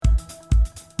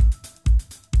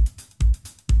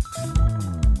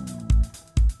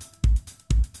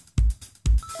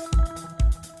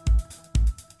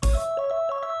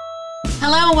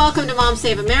Hello, welcome to Mom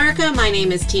Save America. My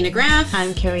name is Tina Graff.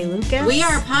 I'm Carrie Lucas. We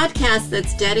are a podcast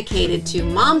that's dedicated to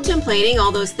mom-templating,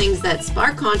 all those things that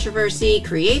spark controversy,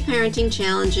 create parenting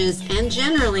challenges, and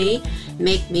generally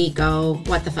make me go,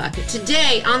 what the fuck.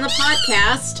 Today on the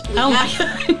podcast,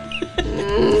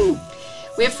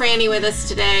 we have Franny with us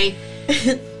today.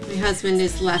 My husband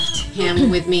has left him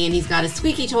with me, and he's got a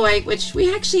squeaky toy, which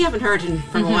we actually haven't heard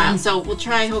from a while, so we'll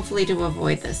try hopefully to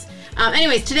avoid this.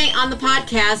 Anyways, today on the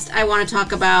podcast, I want to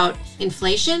talk about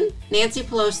inflation, Nancy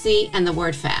Pelosi, and the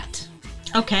word fat.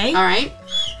 Okay. All right?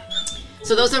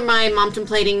 So those are my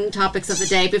mom-templating topics of the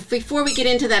day. But before we get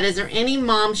into that, is there any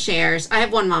mom shares? I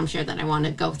have one mom share that I want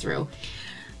to go through.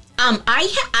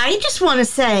 I just want to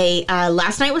say,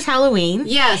 last night was Halloween.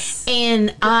 Yes.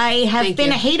 And I have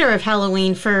been a hater of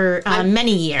Halloween for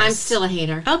many years. I'm still a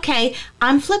hater. Okay.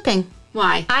 I'm flipping.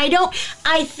 Why?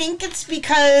 I think it's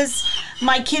because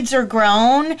my kids are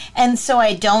grown, and so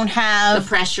I don't have the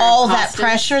pressure, all that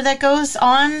pressure that goes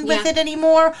on with it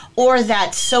anymore, or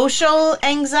that social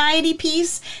anxiety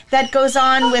piece that goes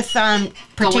on with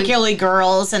particularly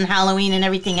girls and Halloween and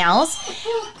everything else.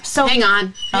 So Hang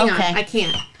on. I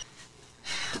can't.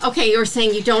 Okay, you were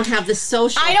saying you don't have the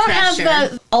social pressure. I don't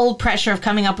have the old pressure of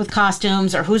coming up with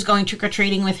costumes or who's going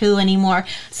trick-or-treating with who anymore.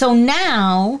 So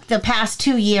now, the past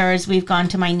 2 years, we've gone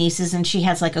to my niece's, and she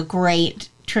has like a great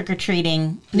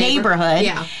trick-or-treating neighborhood.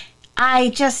 Yeah. I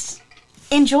just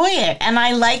enjoy it, and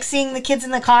I like seeing the kids in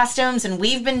the costumes, and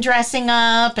we've been dressing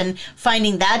up and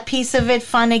finding that piece of it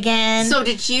fun again. So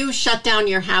did you shut down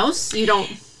your house? You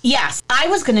don't... Yes. I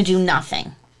was going to do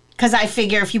nothing, because I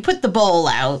figure if you put the bowl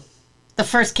out, the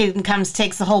first kid comes,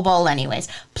 takes the whole bowl anyways.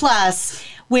 Plus,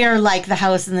 we're like the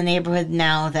house in the neighborhood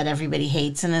now that everybody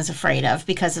hates and is afraid of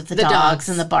because of the dogs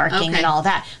and the barking and all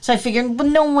that. So I figured, well,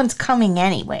 no one's coming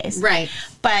anyways. Right.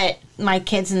 But my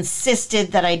kids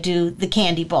insisted that I do the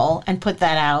candy bowl and put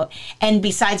that out. And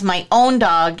besides my own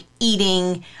dog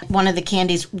eating one of the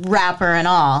candies, wrapper and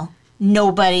all,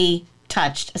 nobody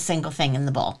touched a single thing in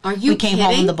the bowl. Are you kidding? We came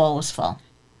home and the bowl was full.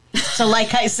 So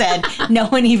like I said, no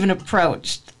one even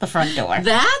approached the front door.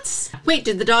 Wait,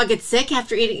 did the dog get sick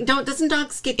after eating? Doesn't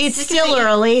dogs get sick? It's still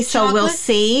early, so we'll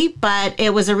see. But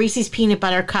it was a Reese's peanut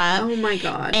butter cup. Oh my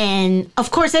God. And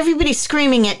of course, everybody's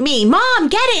screaming at me, "Mom,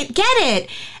 get it.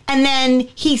 And then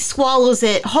he swallows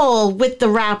it whole with the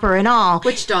wrapper and all.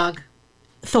 Which dog?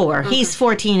 Thor. Okay. He's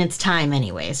 14. It's time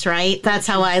anyways, right? That's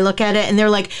how I look at it. And they're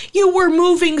like, you were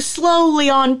moving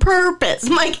slowly on purpose.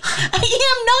 I'm like, I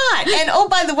am not. And oh,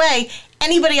 by the way,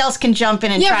 anybody else can jump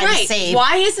in and try to save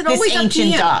Why is it always this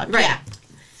ancient dog. Right. Yeah.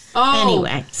 Oh.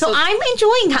 Anyway, so I'm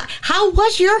enjoying. How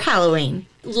was your Halloween?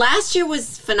 Last year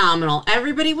was phenomenal.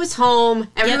 Everybody was home.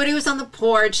 Everybody was on the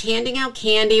porch handing out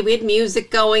candy. We had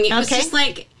music going. It was just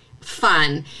like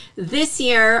fun. This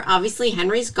year, obviously,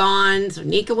 Henry's gone, so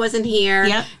Nika wasn't here.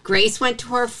 Yep. Grace went to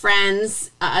her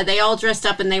friends. They all dressed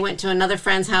up, and they went to another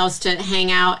friend's house to hang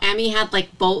out. Emmy had,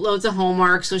 like, boatloads of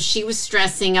homework, so she was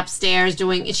stressing upstairs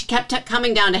and she kept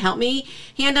coming down to help me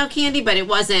hand out candy, but it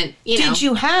wasn't, Did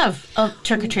you have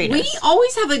trick-or-treaters? We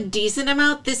always have a decent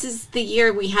amount. This is the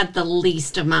year we had the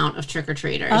least amount of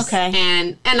trick-or-treaters. Okay.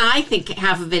 And I think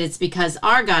half of it is because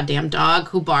our goddamn dog,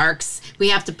 who barks, we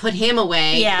have to put him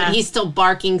away, but he's still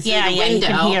barking through the window.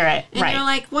 You can hear it. And you're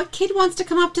like, what kid wants to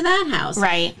come up to that house?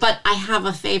 Right. But I have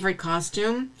a favorite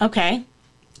costume. Okay.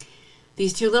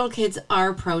 These two little kids are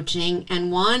approaching,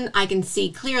 and one I can see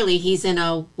clearly he's in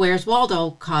a Where's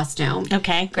Waldo costume.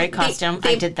 Okay, great costume.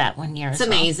 I did that 1 year. It's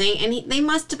amazing. And they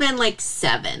must have been like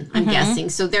 7, I'm guessing.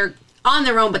 So they're on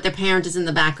their own, but their parent is in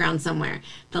the background somewhere.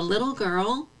 The little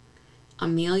girl,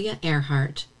 Amelia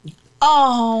Earhart.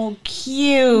 Oh,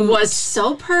 cute. Was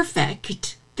so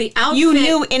perfect. The outfit. You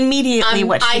knew immediately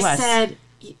what she was. I said,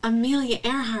 Amelia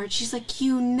Earhart. She's like,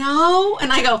 And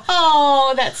I go,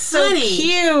 oh, that's so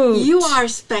cute. You are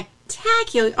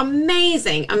spectacular.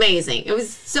 Amazing. It was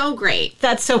so great.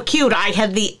 That's so cute. I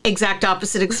had the exact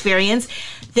opposite experience.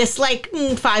 This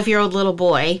 5-year-old little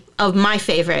boy of my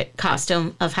favorite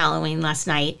costume of Halloween last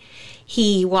night,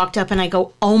 he walked up and I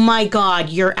go, oh my God,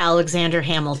 you're Alexander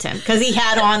Hamilton. Because he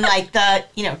had on like the,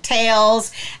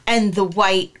 tails and the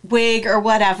white wig or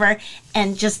whatever.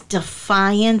 And just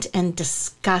defiant and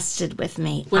disgusted with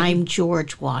me. I'm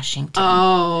George Washington.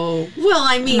 Oh, well,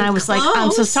 I mean, and I was like,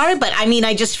 I'm so sorry, but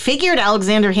I just figured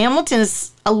Alexander Hamilton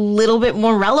is a little bit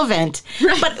more relevant.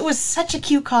 Right. But it was such a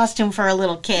cute costume for a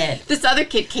little kid. This other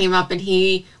kid came up and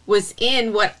he was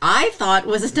in what I thought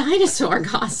was a dinosaur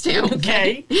costume.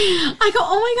 Okay. I go,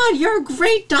 oh my God, you're a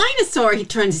great dinosaur. He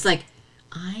turns, he's like,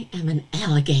 I am an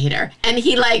alligator. And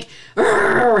he like,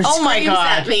 oh my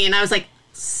God, at me. And I was like,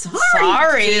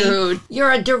 Sorry. Dude.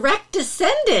 You're a direct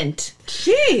descendant.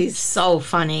 Jeez. So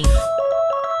funny.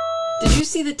 Did you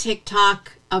see the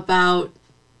TikTok about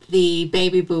the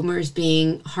baby boomers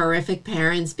being horrific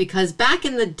parents? Because back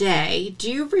in the day,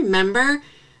 do you remember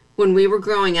when we were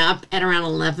growing up at around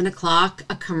 11 o'clock,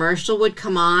 a commercial would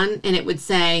come on and it would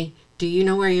say, "Do you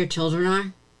know where your children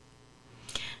are?"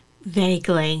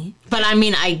 Vaguely. But I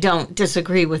mean, I don't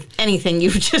disagree with anything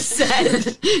you've just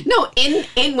said. No,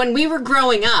 in when we were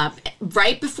growing up,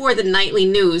 right before the nightly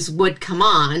news would come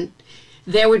on,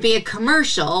 there would be a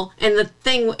commercial and the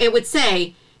thing, it would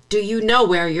say, "Do you know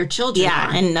where your children Yeah,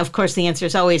 are?" and of course the answer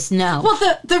is always no.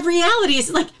 Well, the reality is,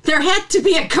 like, there had to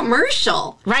be a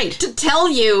commercial. Right. To tell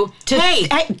you, hey,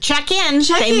 check in.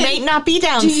 check they in. may not be do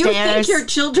downstairs. you think your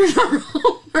children are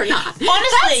home or not?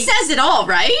 Honestly. That says it all,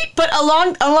 right? But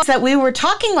along that we were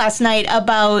talking last night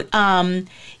about,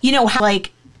 how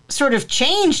like sort of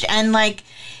changed and like,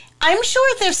 I'm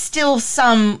sure there's still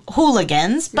some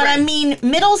hooligans, but I Right. mean,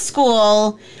 middle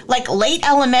school, like late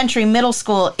elementary, middle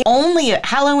school,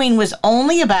 Halloween was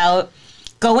only about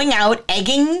going out,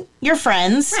 egging your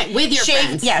friends. Right, with your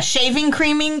friends. Yeah, shaving,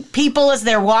 creaming people as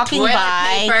they're walking Toilet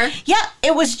by. paper. Yeah,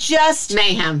 it was just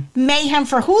Mayhem.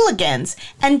 for hooligans.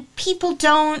 And people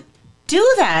don't do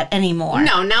that anymore.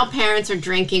 No, now parents are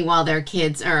drinking while their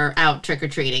kids are out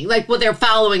trick-or-treating. Like, well, they're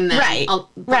following them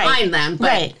behind them. But,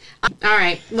 Right. All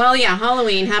right. Well, yeah,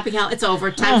 Halloween. It's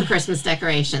over. Time for Christmas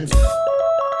decorations.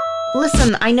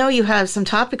 Listen, I know you have some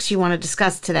topics you want to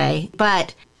discuss today,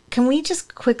 but can we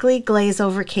just quickly glaze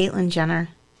over Caitlyn Jenner?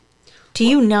 Do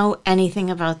you know anything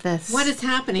about this? What is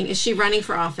happening? Is she running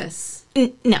for office?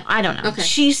 No, I don't know. Okay.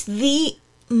 She's the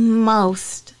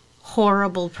most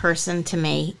horrible person to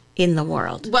me in the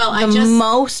world. Well, the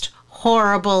most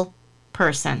horrible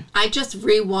person. I just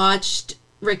rewatched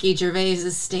Ricky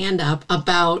Gervais's stand-up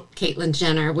about Caitlyn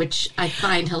Jenner, which I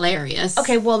find hilarious.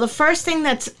 Okay, well, the first thing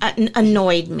that's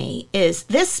annoyed me is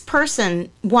this person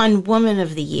won Woman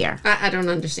of the Year. I don't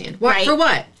understand. What? Right. For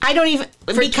what? I don't even,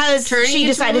 because turning she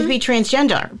into decided a to be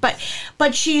transgender.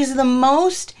 But she's the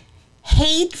most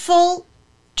hateful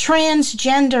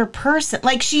transgender person.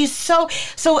 Like, she's so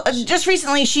just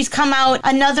recently she's come out,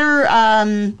 another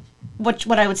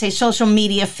what I would say social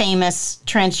media famous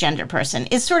transgender person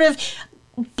is sort of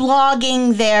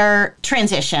blogging their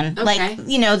transition, like,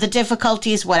 the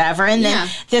difficulties, whatever. And then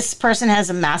this person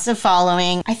has a massive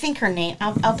following. I think her name,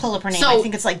 I'll pull up her name. I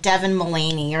think it's like Devin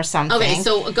Mullaney or something. Okay,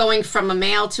 so going from a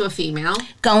male to a female.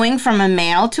 Going from a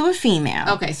male to a female.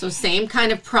 Okay, so same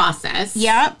kind of process.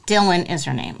 Yeah, Dylan is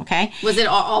her name, okay? Was it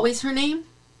always her name?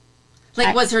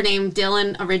 Like, was her name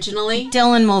Dylan originally?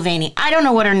 Dylan Mulvaney. I don't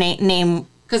know what her name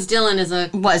because Dylan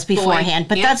is was beforehand,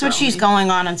 but that's what she's going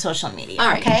on social media. All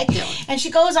right, okay? Dylan. And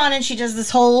she goes on and she does this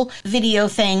whole video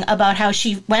thing about how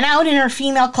she went out in her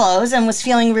female clothes and was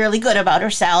feeling really good about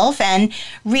herself and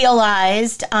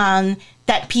realized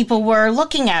that people were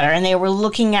looking at her and they were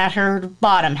looking at her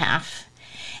bottom half.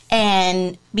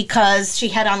 And because she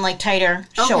had on like tighter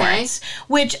shorts,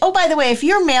 which, oh, by the way, if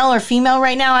you're male or female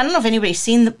right now, I don't know if anybody's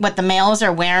seen what the males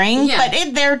are wearing, but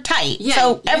they're tight. Yeah,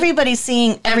 so everybody's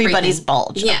seeing everybody's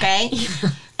bulge, okay?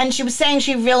 And she was saying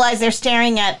she realized they're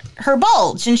staring at her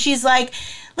bulge. And she's like,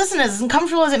 listen, as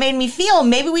uncomfortable as it made me feel,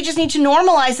 maybe we just need to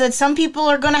normalize that some people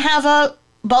are going to have a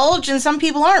bulge and some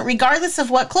people aren't, regardless of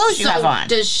what clothes you have on.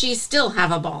 Does she still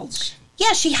have a bulge?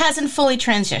 Yeah, she hasn't fully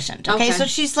transitioned, okay? So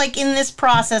she's like in this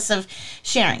process of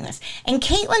sharing this. And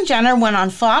Caitlyn Jenner went on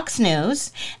Fox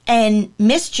News and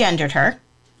misgendered her,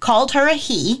 called her a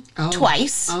he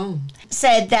twice,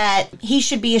 said that he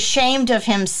should be ashamed of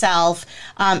himself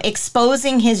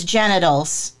exposing his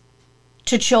genitals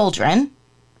to children.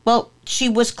 Well, she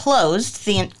was clothed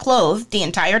the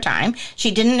entire time.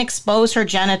 She didn't expose her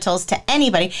genitals to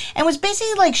anybody and was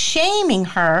basically like shaming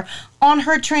her on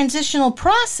her transitional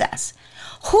process.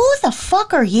 Who the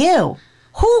fuck are you?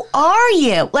 Who are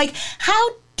you? Like, how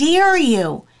dare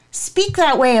you speak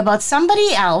that way about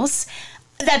somebody else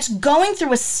that's going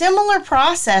through a similar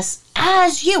process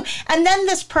as you? And then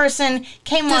this person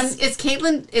came on. Is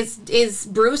Caitlyn, is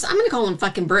Bruce, I'm going to call him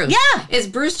fucking Bruce. Yeah. Is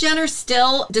Bruce Jenner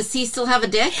does he still have a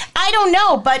dick? I don't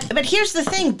know, but here's the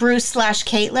thing,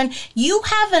 Bruce/Caitlyn, you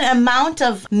have an amount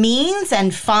of means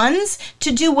and funds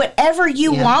to do whatever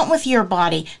you want with your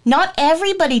body. Not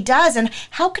everybody does. And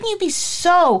how can you be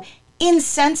so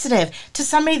insensitive to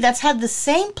somebody that's had the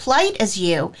same plight as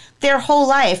you their whole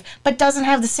life, but doesn't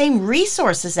have the same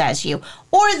resources as you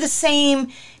or the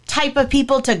same type of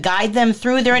people to guide them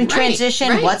through their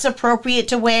transition, what's appropriate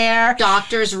to wear.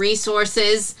 Doctors,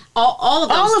 resources, all of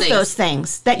those all things. Of those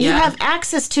things that you have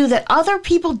access to that other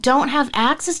people don't have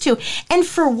access to. And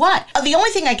for what? The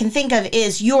only thing I can think of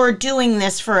is you're doing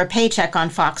this for a paycheck on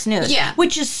Fox News. Yeah.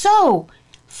 Which is so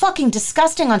fucking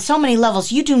disgusting on so many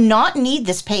levels. You do not need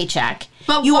this paycheck.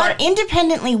 But you are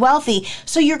independently wealthy,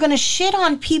 so you're going to shit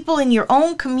on people in your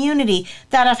own community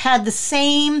that have had the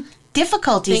same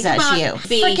difficulties as you.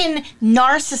 Freaking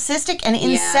narcissistic and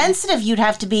insensitive you'd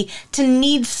have to be to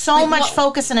need so much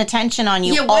focus and attention on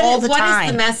you all the time. What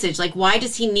is the message? Like, why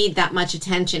does he need that much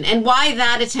attention? And why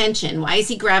that attention? Why is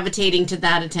he gravitating to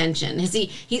that attention? Has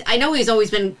he I know he's always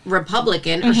been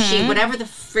Republican or she, whatever the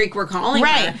freak we're calling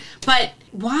her. But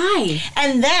why?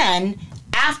 And then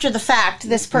after the fact,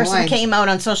 this person came out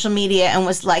on social media and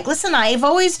was like, listen, I've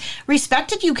always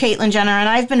respected you, Caitlyn Jenner, and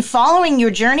I've been following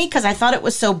your journey because I thought it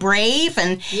was so brave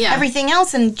and everything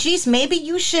else. And geez, maybe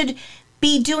you should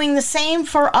be doing the same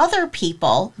for other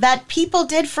people that people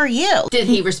did for you. Did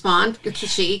he respond?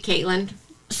 She, Caitlyn?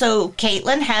 So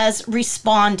Caitlyn has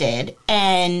responded,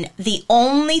 and the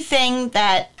only thing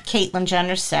that Caitlyn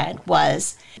Jenner said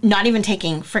was, not even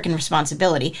taking freaking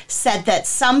responsibility, said that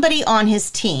somebody on his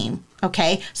team,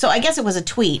 okay, so I guess it was a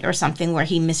tweet or something where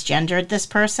he misgendered this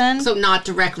person. So not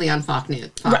directly on Fox News.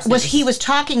 He was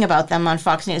talking about them on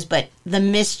Fox News, but the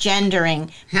misgendering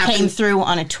came through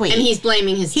on a tweet. And he's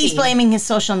blaming his team. He's blaming his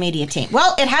social media team.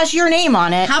 Well, it has your name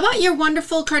on it. How about your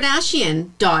wonderful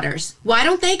Kardashian daughters? Why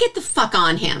don't they get the fuck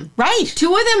on him? Right.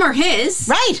 2 of them are his.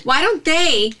 Right. Why don't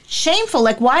they? Shameful.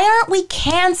 Like, why aren't we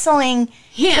canceling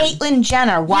Caitlyn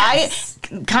Jenner? Why? Yes.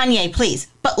 Kanye, please.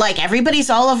 But like everybody's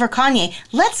all over Kanye.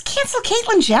 Let's cancel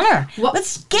Caitlyn Jenner. Well,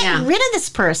 let's get rid of this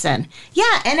person.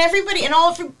 Yeah, and everybody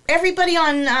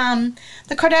on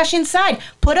the Kardashian side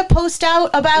put a post out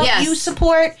about you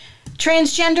support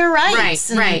transgender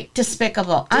rights. Right.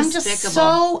 Despicable. I'm just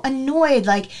so annoyed.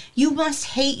 Like, you must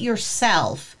hate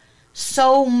yourself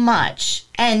so much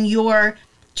and your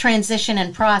transition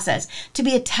and process to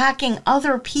be attacking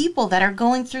other people that are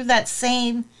going through that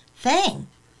same thing.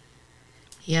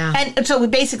 Yeah. And so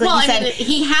basically he said...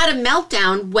 he had a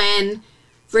meltdown when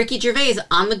Ricky Gervais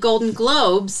on the Golden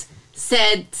Globes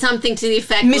said something to the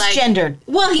effect misgendered.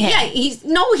 He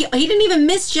didn't even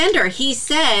misgender. He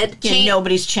said...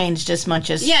 nobody's changed as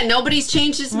much as... Yeah, nobody's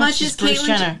changed as much as Bruce Caitlyn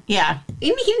Jenner. Yeah. He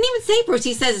didn't even say Bruce.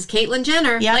 He says it's Caitlyn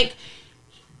Jenner. Yeah. Like...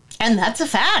 And that's a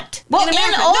fact. Well,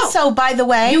 and also, by the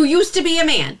way... You used to be a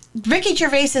man. Ricky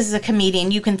Gervais is a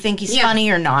comedian. You can think he's funny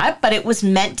or not, but it was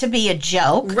meant to be a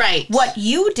joke. Right. What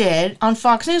you did on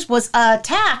Fox News was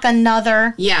attack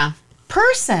another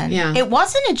person. Yeah. It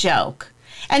wasn't a joke.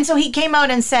 And so he came out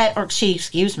and said, or she,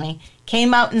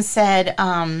 came out and said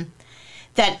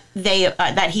that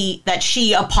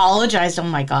she apologized, oh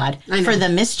my God, for the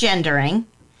misgendering.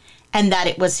 And that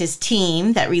it was his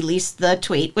team that released the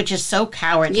tweet, which is so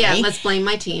cowardly. Yeah, let's blame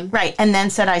my team. Right, and then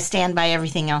said, I stand by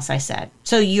everything else I said.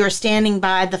 So you're standing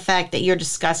by the fact that you're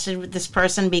disgusted with this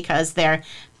person because their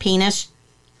penis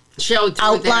showed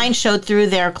through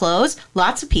their clothes?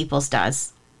 Lots of people's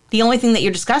does. The only thing that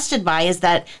you're disgusted by is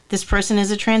that this person is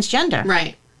a transgender.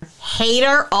 Right.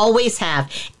 Hater, always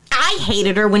have. I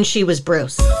hated her when she was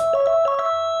Bruce.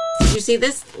 Did you see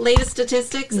this latest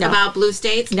statistics about blue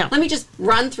states? No. Let me just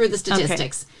run through the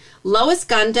statistics. Okay. Lowest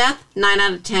gun death, 9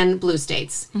 out of 10 blue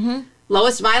states. Mm-hmm.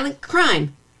 Lowest violent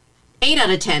crime, 8 out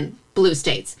of 10 blue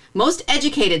states. Most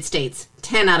educated states,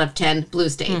 10 out of 10 blue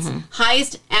states. Mm-hmm.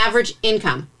 Highest average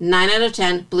income, 9 out of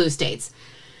 10 blue states.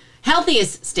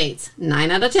 Healthiest states,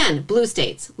 9 out of 10 blue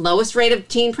states. Lowest rate of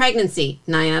teen pregnancy,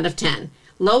 9 out of 10.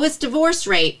 Lowest divorce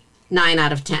rate, 9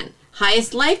 out of 10.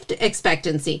 Highest life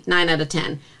expectancy, 9 out of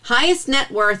 10. Highest net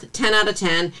worth, 10 out of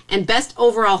 10. And best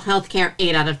overall health care,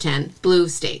 8 out of 10. Blue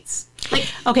states.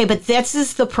 Okay, but this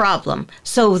is the problem.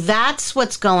 So that's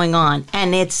what's going on.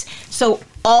 And it's... So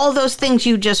all those things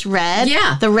you just read,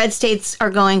 the red states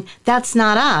are going, that's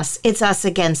not us. It's us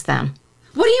against them.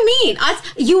 What do you mean?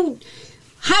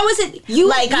 How is it...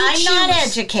 I'm not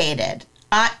educated.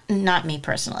 Not me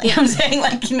personally. Yeah. I'm saying,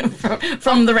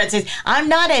 from the red states. I'm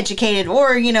not educated,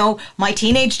 or, my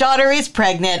teenage daughter is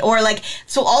pregnant, or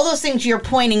so all those things you're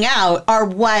pointing out are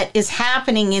what is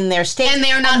happening in their state. And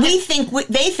they're not. And they think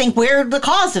we're the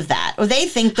cause of that, or they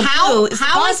think the blue is the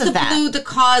cause of that. How is the blue the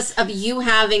cause of you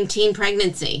having teen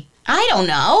pregnancy? I don't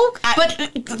know. But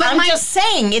I'm just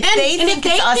saying, if they think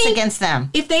it's us against them.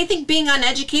 If they think being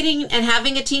uneducated and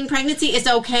having a teen pregnancy is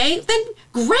okay, then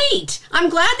great. I'm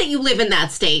glad that you live in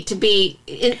that state to be...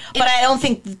 But I don't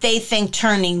think they think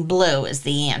turning blue is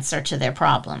the answer to their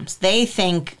problems. They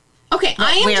think Okay,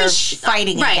 I am we're just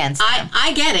fighting against them.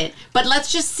 I get it, but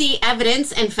let's just see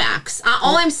evidence and facts.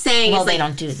 All I'm saying Well, is they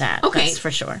don't do that. Okay. That's for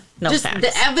sure. No just facts.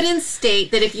 the evidence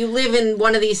state that if you live in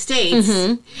one of these states,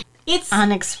 it's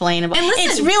unexplainable. And listen-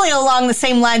 It's really along the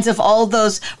same lines of all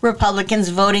those Republicans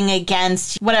voting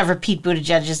against whatever Pete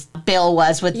Buttigieg's bill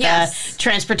was with Yes. the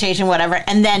transportation, whatever,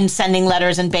 and then sending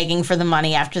letters and begging for the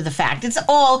money after the fact. It's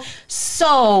all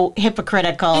so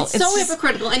hypocritical. It's so just-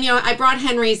 hypocritical. And, I brought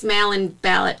Henry's mail-in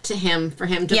ballot to him for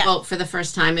him to Yeah. vote for the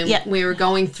first time. And Yeah. we were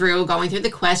going through the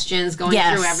questions, going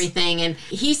Yes. through everything. And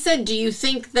he said, do you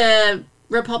think the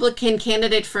Republican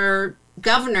candidate for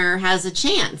governor has a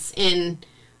chance in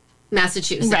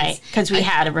Massachusetts? Right, because we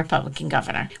had a Republican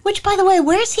governor. Which, by the way,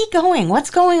 where's he going? What's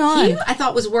going on? He, I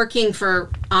thought, was working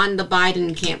on the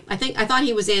Biden camp. I thought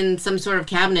he was in some sort of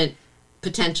cabinet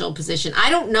potential position. I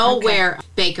don't know where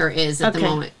Baker is at the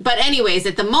moment. But anyways,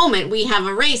 at the moment, we have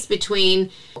a race between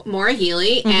Maura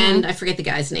Healey and I forget the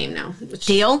guy's name now.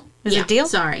 Deal? Is it Deal?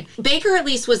 Sorry. Baker at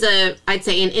least was I'd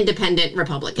say an independent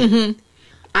Republican.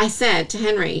 I said to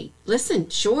Henry, listen,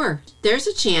 sure, there's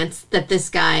a chance that this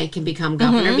guy can become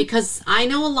governor because I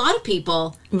know a lot of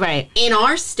people Right. in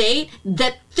our state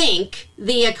that think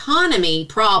the economy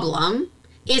problem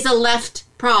is a left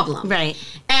problem. Right.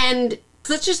 And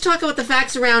let's just talk about the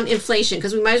facts around inflation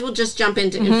because we might as well just jump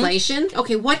into inflation.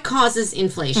 Okay, what causes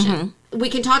inflation? We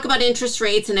can talk about interest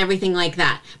rates and everything like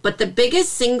that. But the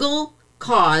biggest single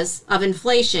cause of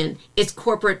inflation is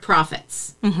corporate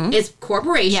profits. It's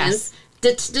corporations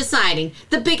deciding.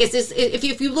 The biggest is, if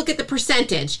you look at the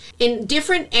percentage, in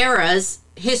different eras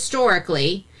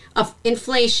historically of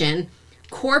inflation,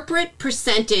 corporate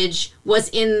percentage was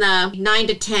in the 9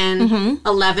 to 10,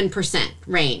 11%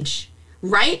 range.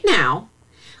 Right now,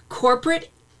 corporate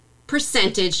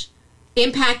percentage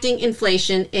impacting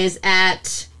inflation is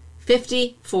at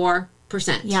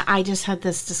 54%. Yeah, I just had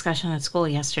this discussion at school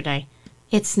yesterday.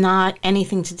 It's not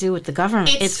anything to do with the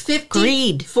government. It's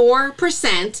greed.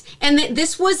 54%. And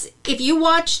this was, if you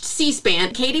watched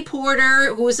C-SPAN, Katie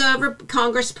Porter, who's a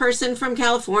congressperson from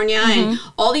California, and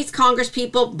all these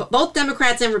congresspeople, both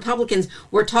Democrats and Republicans,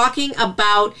 were talking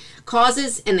about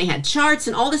causes, and they had charts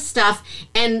and all this stuff.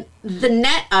 And the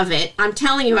net of it, I'm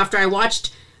telling you, after I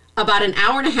watched about an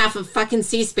hour and a half of fucking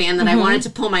C-SPAN that I wanted to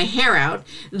pull my hair out,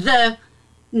 the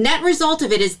net result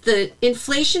of it is the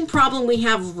inflation problem we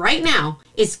have right now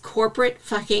is corporate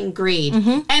fucking greed.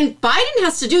 And Biden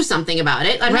has to do something about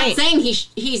it. I'm not saying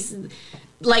he's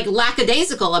like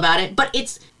lackadaisical about it, but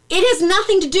it has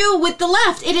nothing to do with the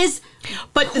left. It is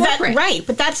corporate.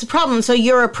 But that's the problem. So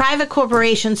you're a private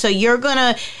corporation, so you're going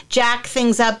to jack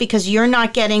things up because you're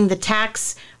not getting the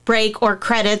tax break or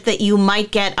credit that you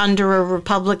might get under a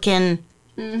Republican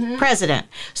president.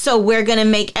 So we're going to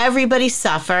make everybody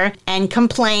suffer and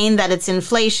complain that it's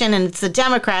inflation and it's the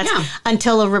Democrats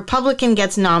until a Republican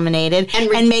gets nominated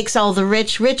and makes all the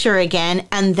rich richer again,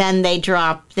 and then they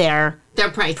drop their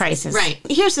prices. Right.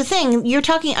 Here's the thing. You're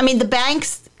talking, the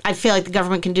banks, I feel like the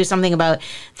government can do something about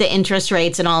the interest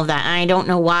rates and all of that. And I don't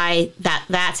know why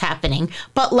that's happening.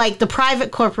 But like the private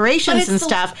corporations and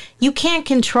stuff, you can't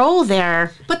control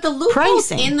their But the loopholes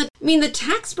pricing. the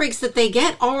tax breaks that they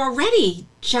get are already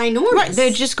ginormous. Right, they're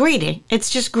just greedy. It's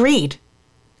just greed.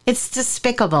 It's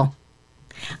despicable.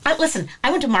 Listen, I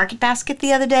went to Market Basket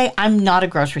the other day. I'm not a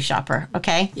grocery shopper,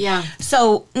 okay? Yeah.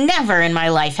 So never in my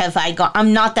life have I gone.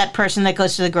 I'm not that person that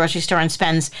goes to the grocery store and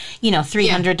spends,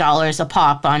 $300 a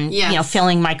pop on,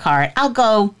 filling my cart. I'll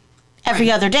go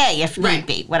every other day if need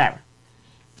be, whatever.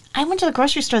 I went to the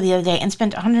grocery store the other day and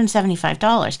spent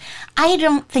 $175. I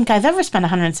don't think I've ever spent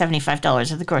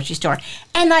 $175 at the grocery store.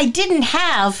 And I didn't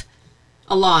have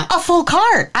a full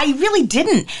cart. I really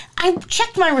didn't. I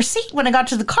checked my receipt when I got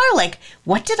to the car, like,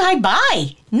 what did I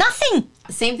buy? Nothing.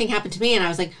 The same thing happened to me, and I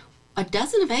was like, a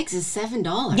dozen of eggs is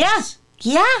 $7.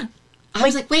 Yeah. I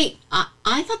was like, wait,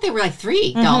 I thought they were like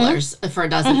 $3 for a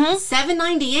dozen.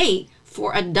 $7.98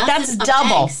 for a dozen of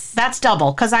double. eggs. That's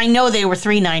double, because I know they were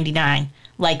 $3.99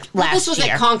 last year. This was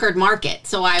at Concord Market,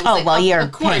 so I was like, you're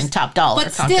of course. paying top dollar.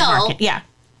 But Concord still, Market. Yeah.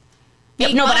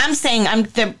 No, but I'm saying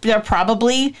they're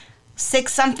probably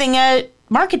 $6-something at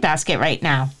Market Basket right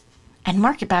now. And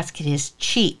Market Basket is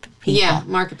cheap, people. Yeah,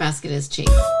 Market Basket is cheap.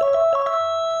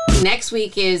 Next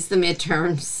week is the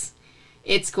midterms.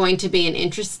 It's going to be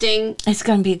It's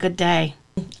going to be a good day.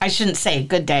 I shouldn't say a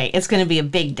good day. It's going to be a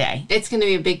big day. It's going to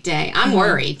be a big day. I'm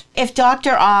worried. If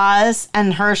Dr. Oz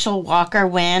and Herschel Walker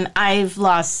win, I've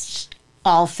lost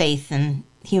all faith in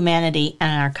humanity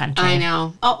and our country. I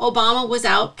know. Obama was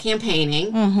out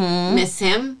campaigning. Miss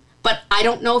him. But I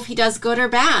don't know if he does good or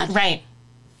bad. Right.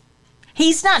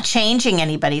 He's not changing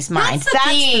anybody's mind. That's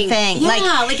the thing. Yeah,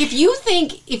 like if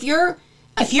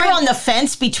you're on the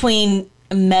fence between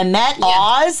Mehmet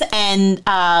Oz and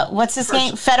what's his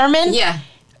name? Fetterman? Yeah.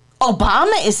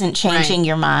 Obama isn't changing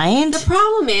your mind. The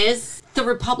problem is the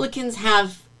Republicans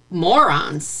have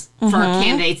morons for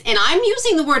candidates. And I'm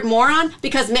using the word moron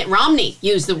because Mitt Romney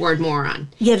used the word moron.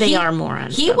 Yeah, they are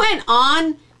morons. He went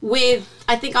on with,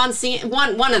 I think, on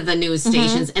one of the news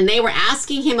stations, and they were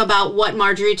asking him about what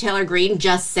Marjorie Taylor Greene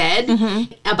just said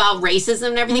about racism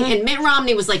and everything. And Mitt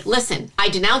Romney was like, listen, I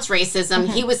denounce racism.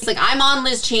 He was like, I'm on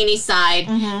Liz Cheney's side.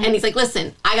 And he's like,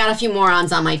 listen, I got a few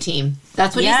morons on my team.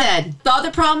 That's what he said. The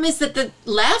other problem is that the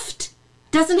left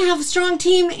doesn't have a strong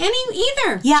team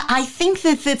either. Yeah, I think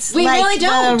that it's we like really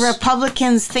don't. The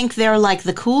Republicans think they're like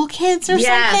the cool kids or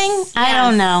something. I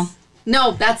don't know.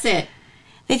 No, that's it.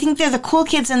 They think they're the cool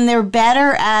kids and they're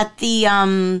better at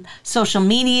the social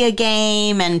media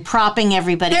game and propping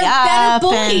everybody up. They're better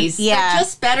bullies. And, They're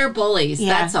just better bullies.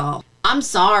 Yeah. That's all. I'm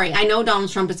sorry. I know Donald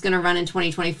Trump is going to run in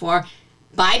 2024.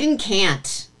 Biden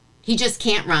can't. He just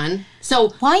can't run. So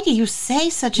why do you say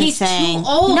such a thing? He's too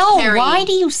old, No, Carrie. Why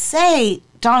do you say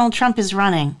Donald Trump is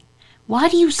running? Why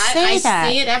do you say that?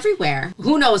 I see it everywhere.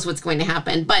 Who knows what's going to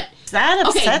happen? But that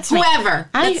upsets me. Whoever.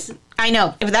 I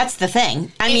know. That's the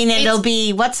thing. I mean, it'll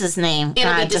be, what's his name?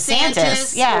 It'll be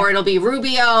DeSantis, or it'll be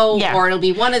Rubio, or it'll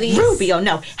be one of these. Rubio,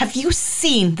 no. Have you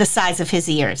seen the size of his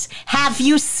ears? Have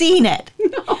you seen it?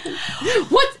 No.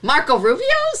 What? Marco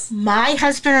Rubio's? My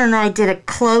husband and I did a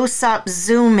close-up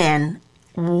zoom in.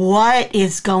 What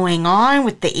is going on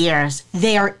with the ears?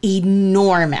 They are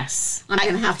enormous. I'm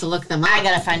going to have to look them up. I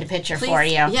got to find a picture for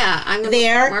you. Yeah, I'm going to look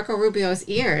at Marco Rubio's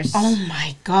ears. Oh,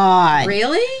 my God.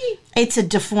 Really? It's a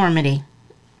deformity.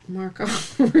 Marco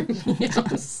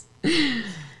Rubio's.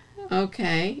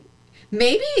 Okay.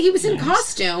 Maybe he was in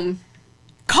costume.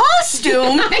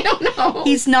 Costume? I don't know.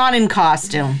 He's not in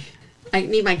costume. I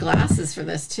need my glasses for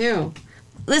this, too.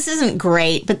 This isn't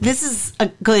great, but this is a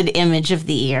good image of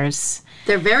the ears.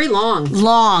 They're very long.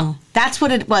 Long. That's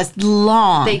what it was.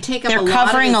 Long. They take up They're a lot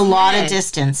covering of a lot head. of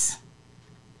distance.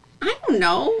 I don't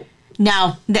know.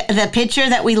 Now, the picture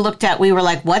that we looked at, we were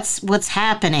like, what's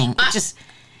happening?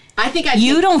 I think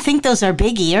You don't think those are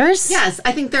big ears? Yes,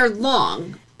 I think they're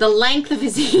long. The length of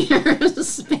his ears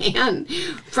span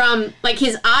from like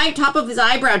his top of his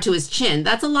eyebrow to his chin.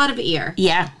 That's a lot of ear.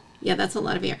 Yeah. Yeah, that's a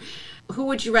lot of ear. Who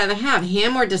would you rather have,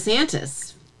 him or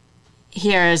DeSantis?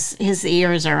 Here's his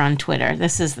ears are on Twitter.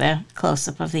 This is the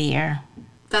close-up of the ear.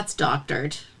 That's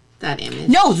doctored, that image.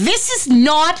 No, this is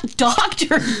not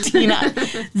doctored, Tina.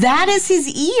 That is his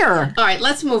ear. All right,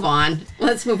 let's move on.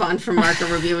 Let's move on from Marco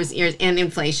Rubio's ears and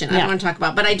inflation. I don't want to talk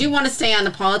about, but I do want to stay on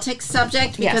the politics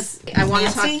subject because I want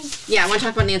to talk. Yeah, I want to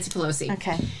talk about Nancy Pelosi.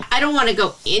 Okay. I don't want to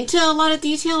go into a lot of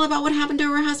detail about what happened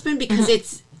to her husband because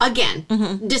it's again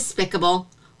despicable,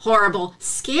 horrible,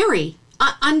 scary.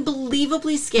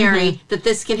 Unbelievably scary that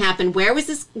this can happen. Where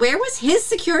was his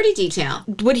security detail?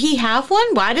 Would he have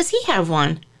one? Why does he have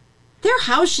one? Their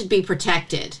house should be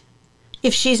protected.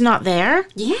 If she's not there?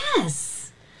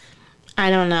 Yes.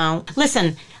 I don't know.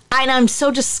 Listen, I'm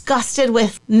so disgusted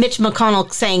with Mitch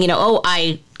McConnell saying,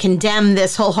 I condemn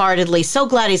this wholeheartedly. So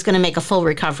glad he's going to make a full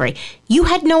recovery. You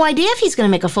had no idea if he's going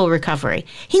to make a full recovery.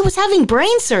 He was having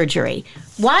brain surgery.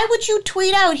 Why would you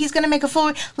tweet out he's going to make a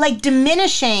full,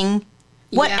 diminishing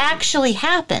what actually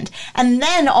happened? And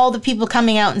then all the people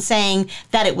coming out and saying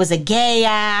that it was a gay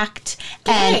act.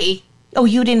 Gay? Oh,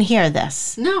 you didn't hear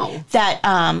this? No. That,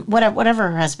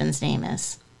 whatever her husband's name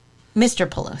is. Mr.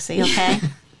 Pelosi, okay?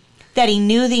 That he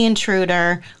knew the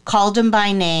intruder, called him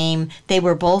by name. They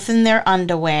were both in their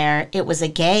underwear. It was a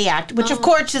gay act, which of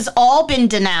course has all been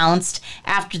denounced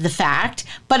after the fact.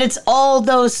 But it's all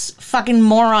those fucking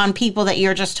moron people that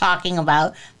you're just talking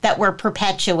about that were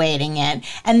perpetuating it.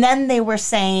 And then they were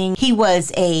saying he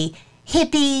was a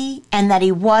hippie and that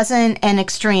he wasn't an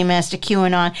extremist, a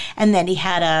QAnon, and that he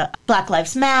had a Black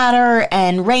Lives Matter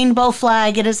and rainbow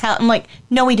flag at his house. I'm like,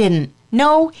 no, he didn't.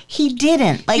 No, he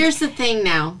didn't. Here's the thing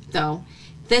now, though.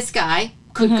 This guy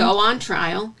could go on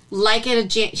trial,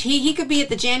 he could be at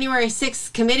the January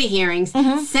 6th committee hearings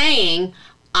saying,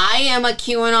 I am a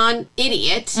QAnon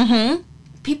idiot.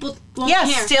 People won't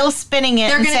care. Still spinning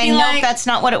it and saying, no, that's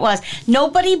not what it was.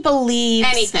 Nobody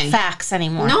believes facts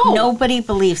anymore. No. Nobody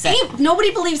believes it.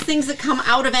 Nobody believes things that come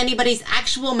out of anybody's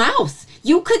actual mouth.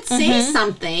 You could say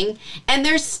something, and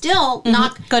they're still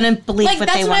not going to believe what they want to believe.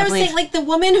 That's what I was saying. Like the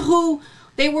woman who,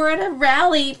 they were at a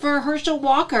rally for Herschel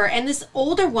Walker, and this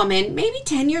older woman, maybe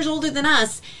 10 years older than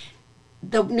us,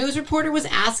 the news reporter was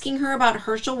asking her about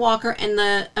Herschel Walker and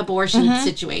the abortion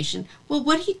situation. Well,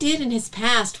 what he did in his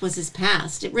past was his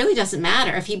past. It really doesn't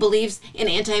matter. If he believes in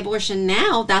anti-abortion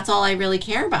now, that's all I really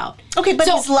care about. Okay, but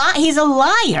he's a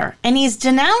liar, and he's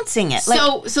denouncing it.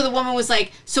 So the woman was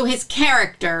like, so his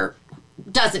character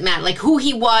doesn't matter. Like, who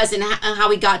he was and how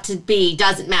he got to be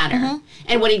doesn't matter.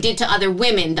 And what he did to other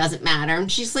women doesn't matter.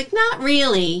 And she's like, not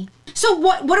really. So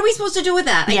what are we supposed to do with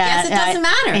that? I guess it doesn't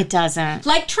matter. It doesn't.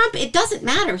 Like Trump, it doesn't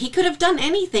matter. He could have done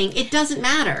anything. It doesn't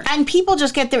matter. And people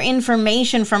just get their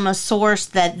information from a source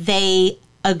that they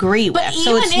agree with.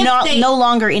 So it's no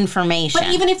longer information.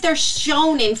 But even if they're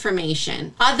shown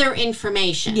information, other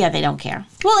information. Yeah, they don't care.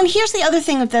 Well, and here's the other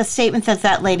thing with the statement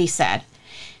that lady said.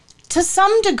 To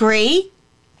some degree,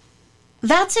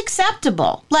 that's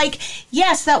acceptable. Like,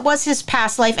 yes, that was his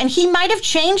past life, and he might have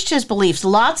changed his beliefs.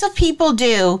 Lots of people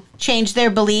do change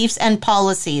their beliefs and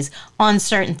policies on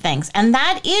certain things, and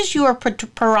that is your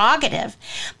prerogative.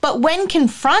 But when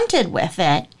confronted with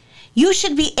it, you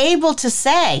should be able to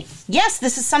say, yes,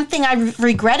 this is something I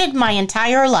regretted my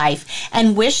entire life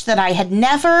and wish that I had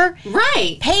never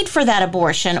paid for that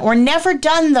abortion or never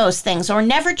done those things or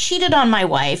never cheated on my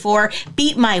wife or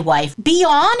beat my wife. Be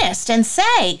honest and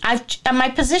say, my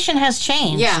position has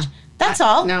changed. Yeah. That's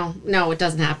all. No, it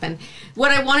doesn't happen.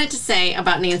 What I wanted to say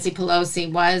about Nancy Pelosi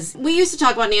was, we used to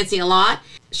talk about Nancy a lot.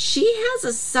 She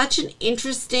has such an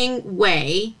interesting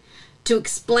way to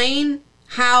explain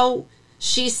how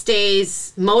she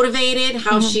stays motivated,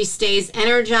 how she stays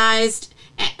energized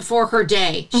for her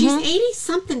day. She's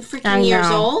 80-something freaking years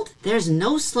old. There's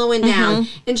no slowing down.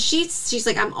 And she's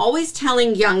like, I'm always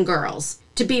telling young girls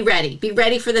to be ready. Be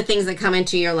ready for the things that come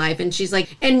into your life. And she's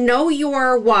like, and know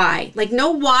your why. Like,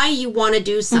 know why you want to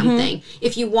do something.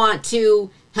 If you want to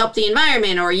help the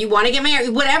environment or you want to get married,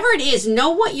 whatever it is,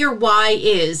 know what your why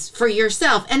is for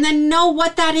yourself. And then know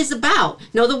what that is about.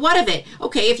 Know the what of it.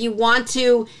 Okay, if you want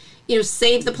to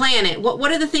save the planet.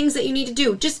 What are the things that you need to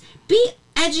do? Just be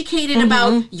educated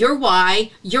about your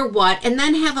why, your what, and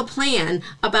then have a plan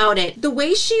about it. The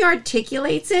way she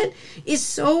articulates it is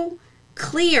so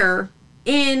clear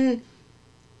in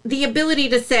the ability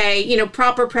to say,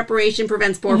 proper preparation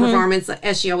prevents poor performance,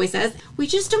 as she always says. We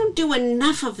just don't do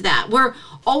enough of that. We're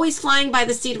always flying by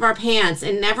the seat of our pants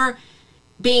and never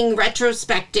being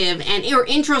retrospective or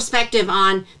introspective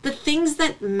on the things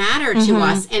that matter to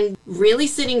us and really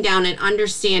sitting down and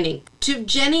understanding. To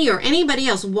Jenny or anybody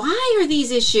else, why are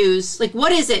these issues, like,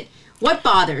 what is it? What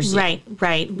bothers you?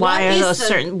 Right. Why are those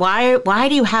certain? Why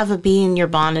do you have a bee in your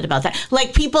bonnet about that?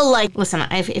 Like, people listen,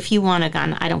 if you want a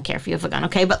gun, I don't care if you have a gun,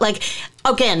 okay? But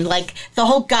again, the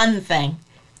whole gun thing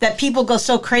that people go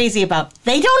so crazy about.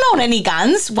 They don't own any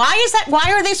guns. Why is that?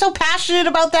 Why are they so passionate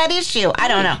about that issue? I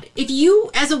don't know. If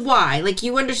you, as a why,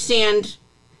 you understand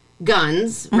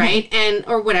guns, right? And,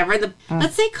 or whatever,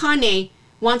 let's say Kanye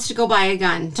wants to go buy a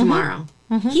gun tomorrow.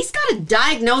 He's got a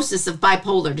diagnosis of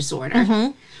bipolar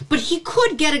disorder, but he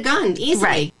could get a gun easily.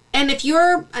 Right. And if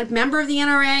you're a member of the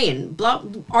NRA and blah,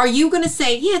 are you going to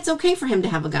say, yeah, it's okay for him to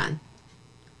have a gun?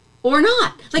 Or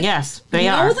not? Yes, they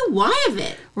are. Know the why of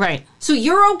it. Right. So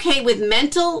you're okay with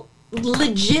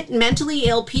legit mentally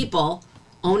ill people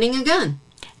owning a gun?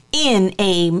 In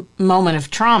a moment of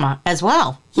trauma as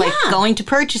well. Yeah. Going to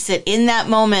purchase it in that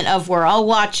moment of we're all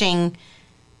watching,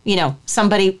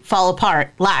 somebody fall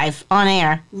apart live on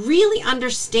air. Really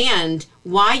understand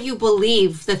why you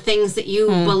believe the things that you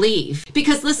believe.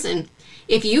 Because listen,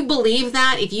 if you believe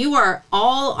that, if you are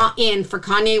all in for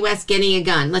Kanye West getting a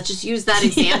gun, let's just use that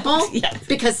example. Yes.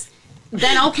 Because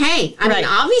then, okay. I mean,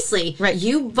 obviously,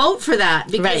 you vote for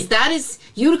that because that is,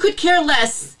 you could care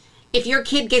less if your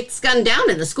kid gets gunned down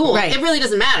in the school. Right. It really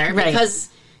doesn't matter because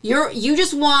you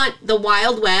just want the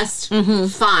Wild West.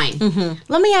 Fine.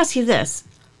 Let me ask you this.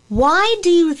 Why do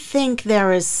you think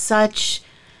there is such...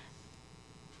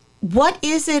 What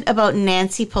is it about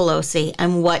Nancy Pelosi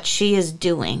and what she is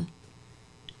doing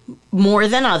more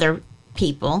than other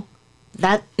people,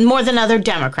 more than other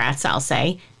Democrats, I'll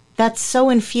say, that's so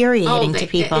infuriating to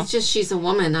people? It's just she's a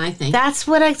woman, I think. That's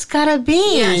what it's got to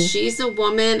be. Yeah, she's a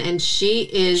woman and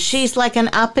she's like an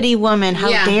uppity woman. How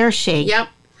dare she? Yep.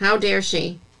 How dare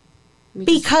she?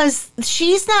 Because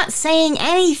she's not saying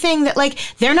anything that,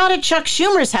 they're not at Chuck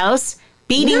Schumer's house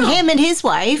beating him and his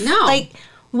wife. No.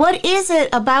 What is it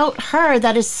about her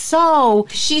that is so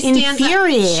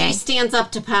infuriating? She stands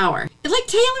up to power. Like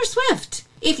Taylor Swift.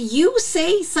 If you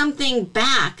say something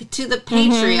back to the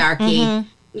patriarchy,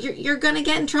 you're going to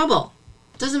get in trouble.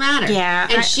 Doesn't matter. Yeah.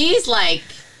 And she's like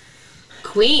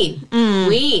queen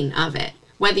of it.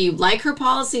 whether you like her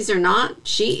policies or not,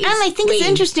 she is And I think it's queen.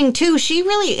 interesting, too. She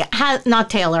really has, not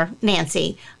Taylor,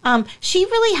 Nancy, she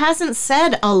really hasn't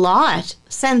said a lot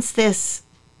since this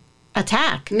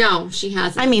attack. No, she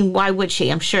hasn't. I mean, why would she?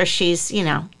 I'm sure she's,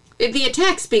 The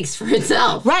attack speaks for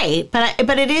itself. Right,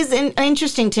 but it is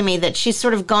interesting to me that she's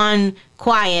sort of gone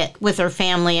quiet with her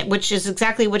family, which is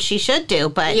exactly what she should do.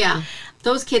 But Yeah.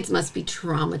 Those kids must be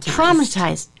traumatized.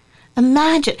 traumatized.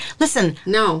 Imagine. Listen,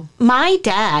 No. my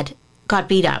dad got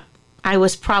beat up. I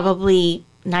was probably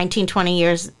 19, 20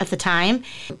 years at the time.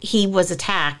 He was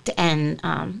attacked and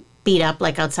beat up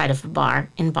like outside of a bar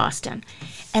in Boston.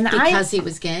 And Because he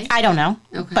was gay? I don't know,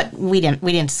 Okay. but we didn't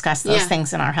discuss those Yeah.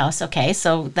 things in our house. Okay,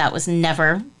 so that was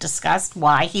never discussed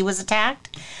why he was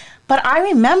attacked. But I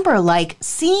remember like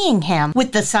seeing him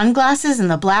with the sunglasses and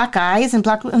the black eyes and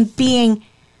being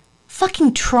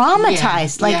fucking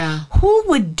traumatized. Yeah, Like, yeah. who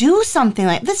would do something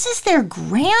like this? Is their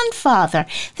grandfather?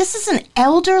 This is an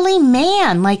elderly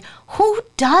man. Like, who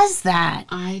does that?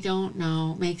 I don't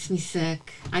know. Makes me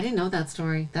sick. I didn't know that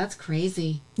story. That's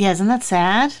crazy. Yeah, isn't that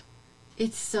sad?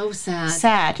 It's so sad.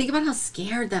 Sad. Think about how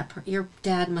scared your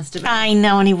dad must have been. I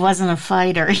know, and he wasn't a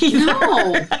fighter either.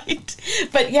 No. Right?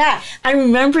 But yeah, I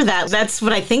remember that. That's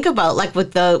what I think about. Like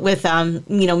with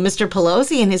Mr.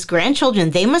 Pelosi and his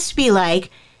grandchildren, they must be like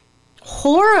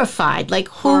horrified. Like,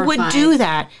 who would Horrified. do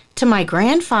that to my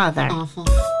grandfather? Awful.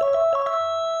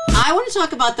 I want to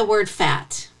talk about the word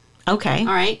fat. Okay.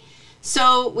 All right.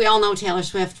 So we all know Taylor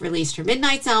Swift released her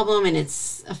Midnights album, and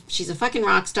she's a fucking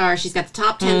rock star. She's got the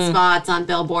top 10 spots on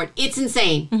Billboard. It's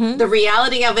insane. The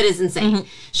reality of it is insane.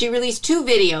 She released 2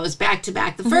 videos back to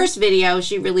back. The first video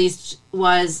she released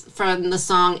was from the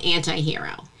song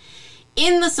Anti-Hero.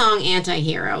 In the song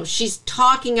Anti-Hero, she's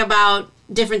talking about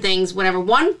different things, whatever.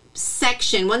 One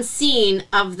scene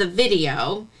of the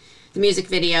video, the music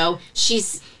video,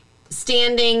 she's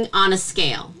standing on a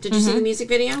scale. Did you see the music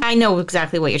video? I know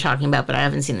exactly what you're talking about, but I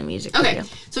haven't seen the music Okay, video.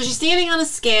 so she's standing on a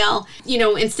scale.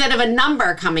 Instead of a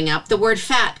number coming up, the word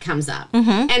fat comes up.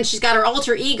 And she's got her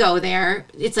alter ego there.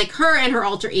 It's like her and her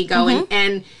alter ego.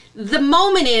 And the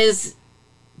moment is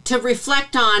to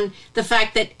reflect on the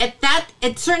fact that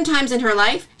at certain times in her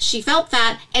life, she felt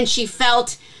fat and she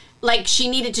felt like she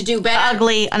needed to do better.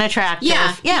 Ugly, unattractive.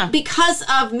 Yeah. Because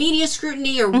of media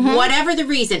scrutiny or whatever the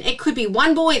reason. It could be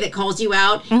one boy that calls you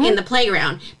out in the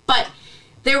playground. But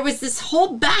there was this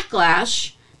whole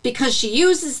backlash because she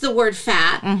uses the word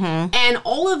fat. And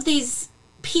all of these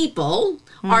people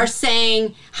are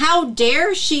saying, how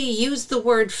dare she use the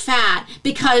word fat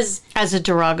because As a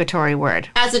derogatory word.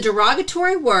 as a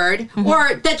derogatory word,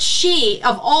 or that she,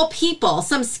 of all people,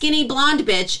 some skinny blonde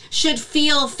bitch, should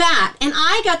feel fat. And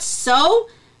I got so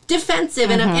defensive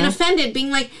and offended,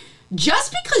 being like,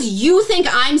 just because you think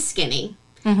I'm skinny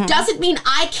doesn't mean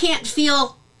I can't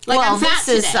feel like I'm fat this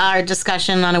is today. our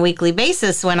discussion on a weekly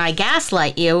basis when I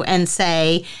gaslight you and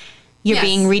say, you're Yes.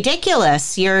 being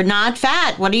ridiculous. You're not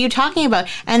fat. What are you talking about?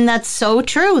 And that's so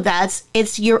true.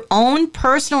 It's your own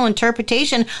personal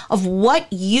interpretation of what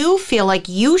you feel like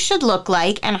you should look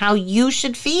like and how you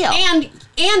should feel. And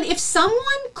if someone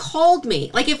called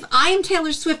me, like if I am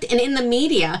Taylor Swift and in the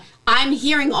media, I'm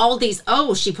hearing all these,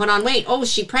 oh, she put on weight, oh,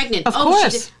 she pregnant, Of oh,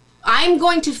 course. I'm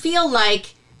going to feel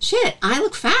like, shit, I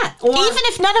look fat. Or Even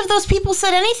if none of those people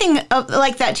said anything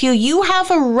like that to you, you have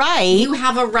a right. you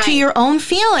have a right to your own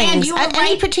feelings And you have at a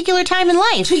any right particular time in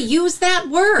life. to use that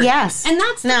word. Yes. And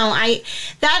that's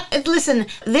Listen,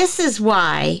 this is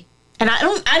why, and I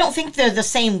don't think they're the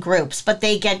same groups, but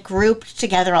they get grouped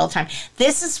together all the time.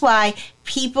 This is why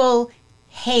people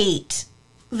hate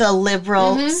the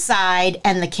liberal side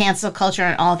and the cancel culture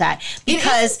and all that.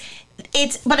 Because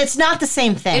but it's not the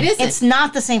same thing. It isn't. It's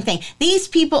not the same thing. These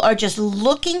people are just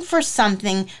looking for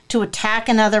something to attack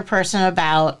another person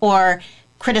about or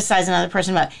criticize another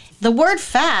person about. The word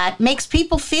fat makes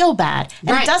people feel bad.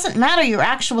 And Right. it doesn't matter your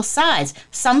actual size.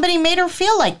 Somebody made her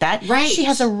feel like that. Right. She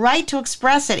has a right to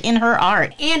express it in her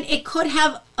art. and it could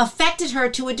have affected her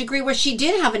to a degree where she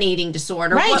did have an eating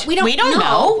disorder. Right. What- we don't We don't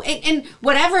know. And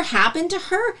whatever happened to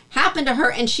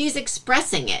her, and she's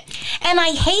expressing it. And I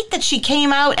hate that she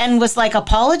came out and was like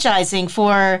apologizing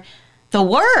for the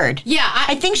word. Yeah,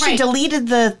 I think she right. deleted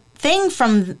the thing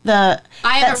from that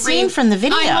scene from the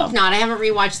video. I hope not. I haven't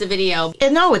rewatched the video.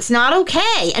 No, it's not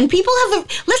okay. And people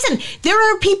listen, there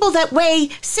are people that weigh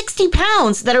 60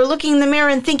 pounds that are looking in the mirror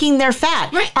and thinking they're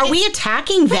fat. Right. Are we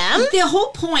attacking them? The whole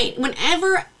point,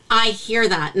 whenever I hear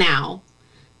that now,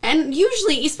 And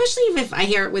usually, especially if I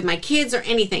hear it with my kids or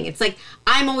anything, it's like,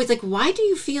 I'm always like, why do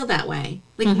you feel that way?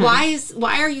 Like,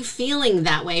 why are you feeling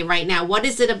that way right now? What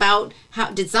is it about? How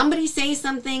did somebody say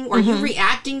something? Or are you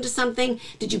reacting to something?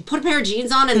 Did you put a pair of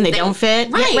jeans on and they don't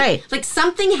fit? Right. Yeah, right. Like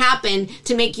something happened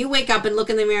to make you wake up and look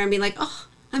in the mirror and be like, oh,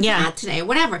 I'm fat today,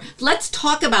 whatever. Let's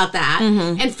talk about that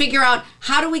and figure out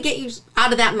how do we get you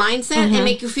out of that mindset and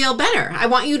make you feel better. I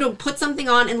want you to put something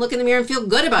on and look in the mirror and feel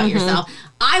good about yourself.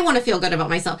 I want to feel good about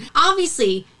myself.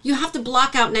 Obviously, you have to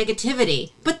block out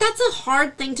negativity, but that's a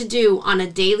hard thing to do on a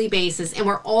daily basis, and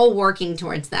we're all working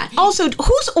towards that. Also,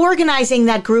 who's organizing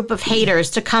that group of haters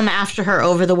to come after her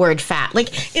over the word fat?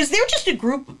 Like, is there just a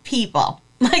group of people?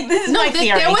 Like, this is my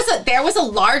theory. There was a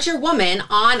larger woman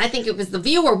on, I think it was The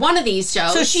View or one of these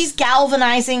shows. So she's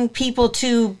galvanizing people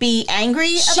to be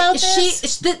angry about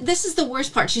this? This is the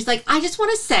worst part. She's like, I just want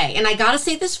to say, and I got to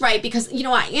say this right because, you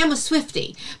know, I am a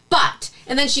Swiftie, but,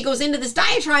 and then she goes into this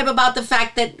diatribe about the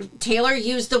fact that Taylor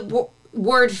used the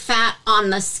word fat on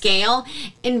the scale,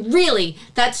 and really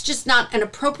that's just not an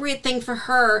appropriate thing for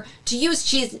her to use.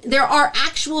 There are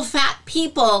actual fat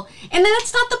people, and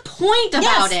that's not the point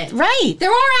about it. Right.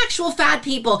 There are actual fat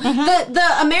people.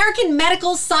 The American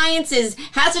Medical Sciences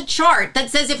has a chart that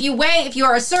says if you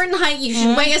are a certain height, you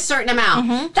should weigh a certain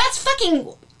amount. That's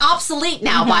fucking obsolete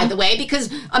now, by the way,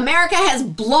 because America has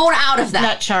blown out of that.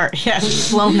 That chart, yeah,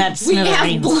 we've blown that to smithereens.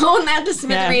 We have blown that to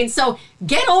smithereens. Yeah. So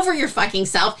get over your fucking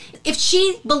self. If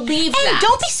she believes that.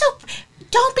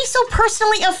 Don't be so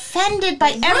personally offended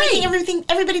by everything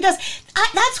everybody does.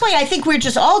 That's why I think we're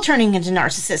just all turning into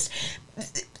narcissists.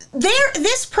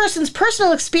 This person's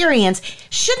personal experience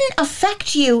shouldn't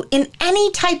affect you in any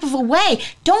type of a way.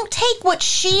 Don't take what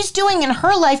she's doing in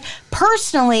her life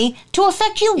personally to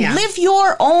affect you. Yeah. Live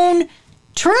your own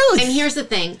truth. And here's the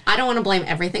thing. I don't want to blame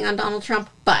everything on Donald Trump,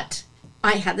 but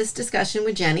I had this discussion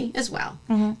with Jenny as well.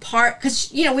 Because,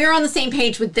 you know, we were on the same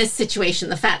page with this situation,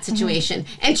 the fat situation.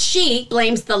 And she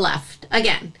blames the left,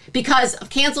 again, because of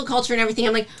cancel culture and everything.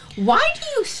 I'm like, why do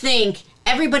you think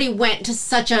everybody went to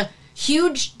such a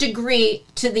huge degree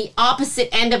to the opposite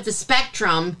end of the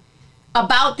spectrum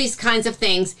about these kinds of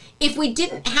things if we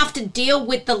didn't have to deal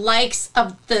with the likes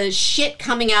of the shit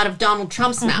coming out of Donald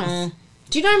Trump's mouth?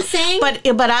 Do you know what I'm saying?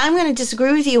 But I'm going to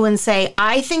disagree with you and say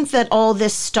I think that all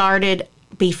this started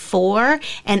before,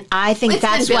 and I think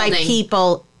that's why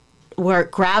people were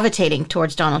gravitating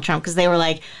towards Donald Trump, because they were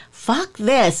like, fuck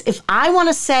this. If I want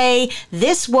to say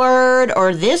this word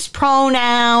or this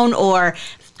pronoun or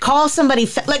call somebody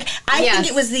I think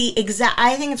it was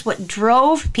I think it's what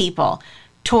drove people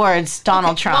towards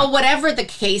Donald Trump. Well, whatever the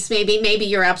case may be, maybe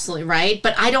you're absolutely right,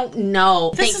 but I don't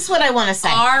know. This is what I want to say.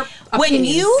 When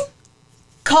you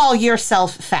call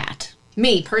yourself fat,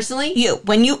 me personally,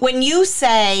 when you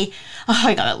say, oh,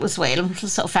 I gotta lose weight, I'm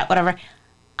so fat, whatever,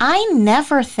 I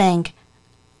never think,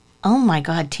 oh my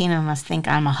God, Tina must think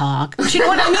I'm a hog. Do you know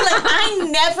what I mean? Like, I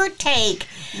never take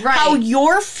how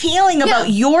you're feeling about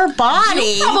your body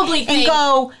you probably and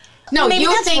go, no, maybe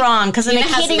that's wrong, because in a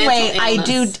kidding way,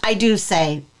 illness. I do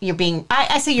say you're being,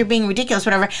 I say you're being ridiculous,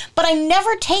 whatever, but I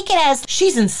never take it as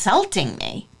she's insulting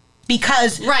me.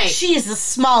 Because she is a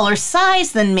smaller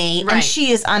size than me, and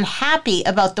she is unhappy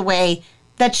about the way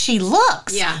that she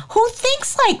looks. Yeah. Who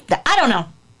thinks like that? I don't know.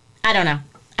 I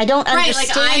don't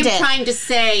understand I'm trying to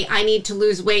say I need to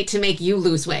lose weight to make you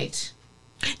lose weight.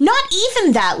 Not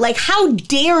even that. Like, how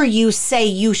dare you say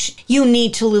you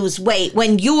need to lose weight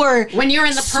when you're in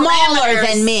the smaller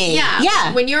than me?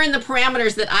 Yeah. When you're in the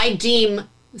parameters that I deem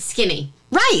skinny.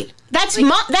 Right. That's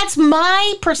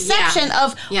my perception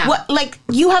of what, like,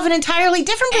 you have an entirely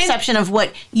different perception of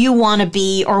what you want to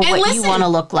be or what you want to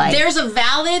look like. There's a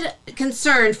valid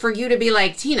concern for you to be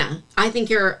like, Tina, I think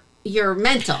you're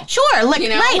mental. Sure, like,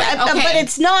 but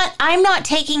it's not, I'm not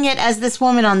taking it as this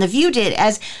woman on The View did,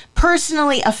 as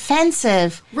personally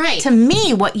offensive to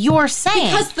me, what you're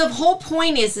saying. Because the whole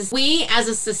point is we as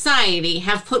a society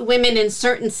have put women in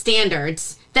certain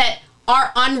standards that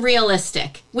are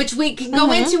unrealistic, which we can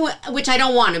go into, which I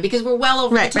don't want to, because we're well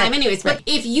over the time anyways. But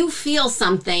if you feel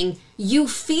something, you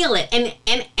feel it.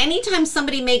 And anytime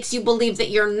somebody makes you believe that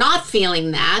you're not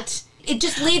feeling that, it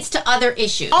just leads to other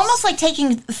issues. Almost like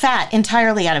taking fat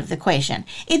entirely out of the equation.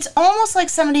 It's almost like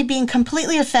somebody being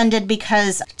completely offended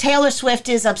because Taylor Swift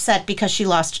is upset because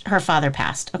her father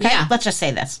passed, okay? Yeah. Let's just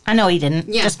say this. I know he didn't.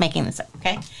 Yeah. Just making this up,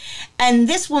 okay? And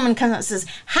this woman comes up and says,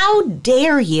 how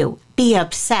dare you be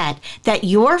upset that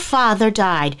your father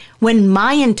died when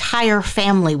my entire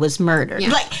family was murdered?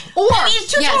 Yeah. Like,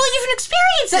 it's two totally different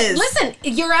experiences. Listen,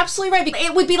 you're absolutely right.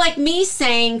 It would be like me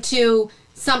saying to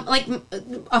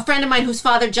a friend of mine whose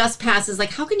father just passed is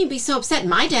like, how can you be so upset?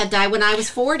 My dad died when I was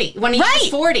 40. When he was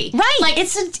 40. Right. Like,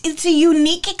 it's a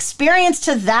unique experience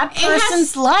to that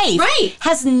person's life. Right.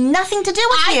 Has nothing to do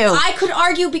with you. I could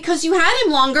argue because you had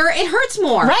him longer, it hurts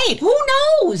more. Right. Who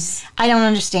knows? I don't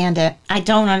understand it.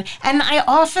 And I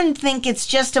often think it's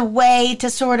just a way to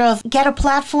sort of get a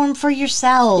platform for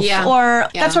yourself. Yeah. Or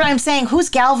that's what I'm saying. Who's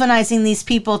galvanizing these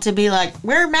people to be like,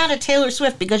 we're mad at Taylor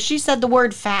Swift because she said the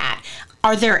word fat?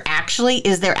 Is there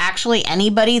actually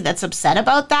anybody that's upset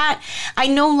about that? I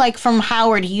know, like, from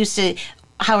Howard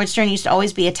Stern used to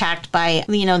always be attacked by,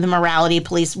 the morality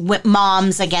police.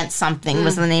 Moms Against Something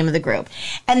was the name of the group.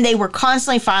 And they were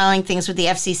constantly filing things with the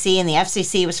FCC, and the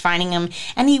FCC was finding him.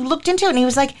 And he looked into it, and he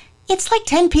was like, it's like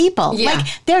 10 people. Yeah. Like,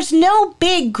 there's no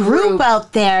big group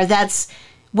out there that's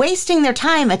wasting their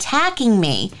time attacking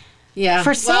me. Yeah.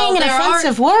 For saying an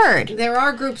offensive word. There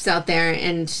are groups out there,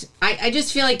 and I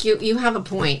just feel like you have a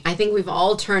point. I think we've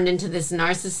all turned into this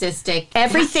narcissistic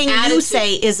Everything attitude. you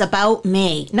say is about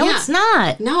me. No, it's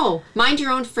not. No. Mind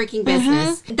your own freaking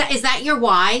business. Is that your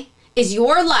why? Is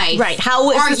your life... Right.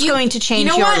 How is this going to change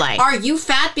your life? Are you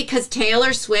fat because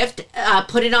Taylor Swift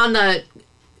put it on the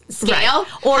scale?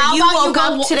 Right. Or how you about woke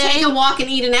up today... take a walk and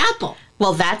eat an apple?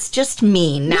 Well, that's just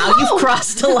mean. Now you've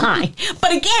crossed a line.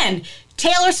 But again...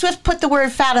 Taylor Swift put the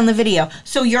word fat on the video.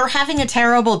 So you're having a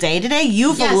terrible day today?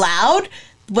 You've allowed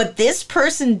what this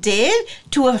person did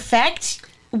to affect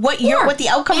what the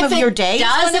outcome of your day is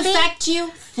going to be? If it does affect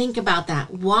you, think about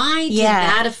that. Why did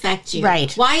that affect you?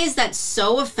 Right. Why is that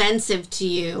so offensive to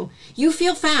you? You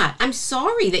feel fat. I'm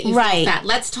sorry that you feel fat.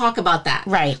 Let's talk about that.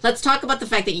 Right. Let's talk about the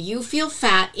fact that you feel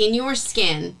fat in your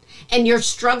skin and you're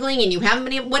struggling and you haven't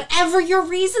been able, whatever your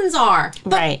reasons are.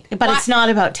 But it's not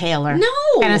about Taylor. No.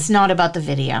 And it's not about the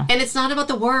video. And it's not about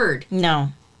the word.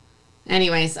 No.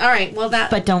 Anyways, all right. Well,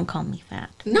 But don't call me fat.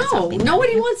 No,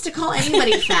 nobody wants to call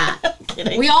anybody fat.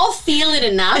 We all feel it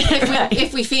enough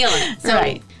if we feel it. So,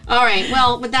 right. All right.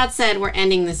 Well, with that said, we're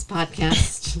ending this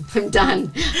podcast. I'm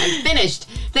done. I'm finished.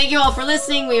 Thank you all for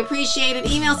listening. We appreciate it.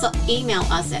 Email us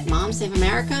at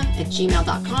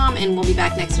momsaveamerica@gmail.com, and we'll be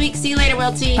back next week. See you later,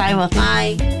 Wilty. Bye, Wilty.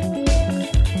 Bye.